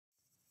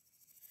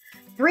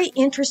3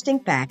 interesting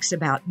facts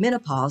about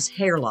menopause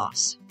hair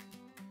loss.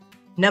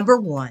 Number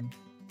 1,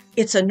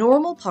 it's a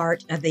normal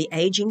part of the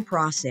aging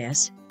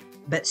process,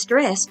 but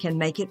stress can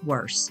make it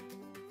worse.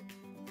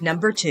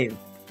 Number 2,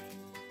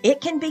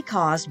 it can be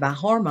caused by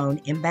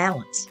hormone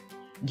imbalance.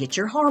 Get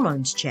your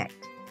hormones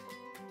checked.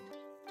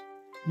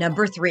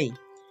 Number 3,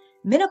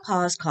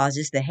 menopause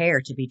causes the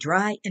hair to be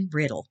dry and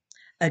brittle.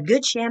 A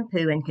good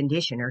shampoo and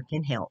conditioner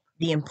can help.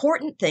 The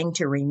important thing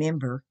to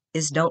remember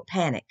is don't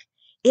panic.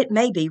 It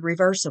may be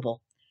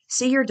reversible.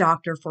 See your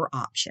doctor for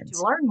options.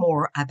 To learn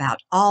more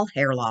about all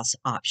hair loss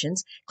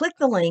options, click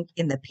the link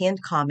in the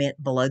pinned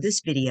comment below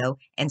this video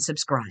and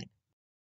subscribe.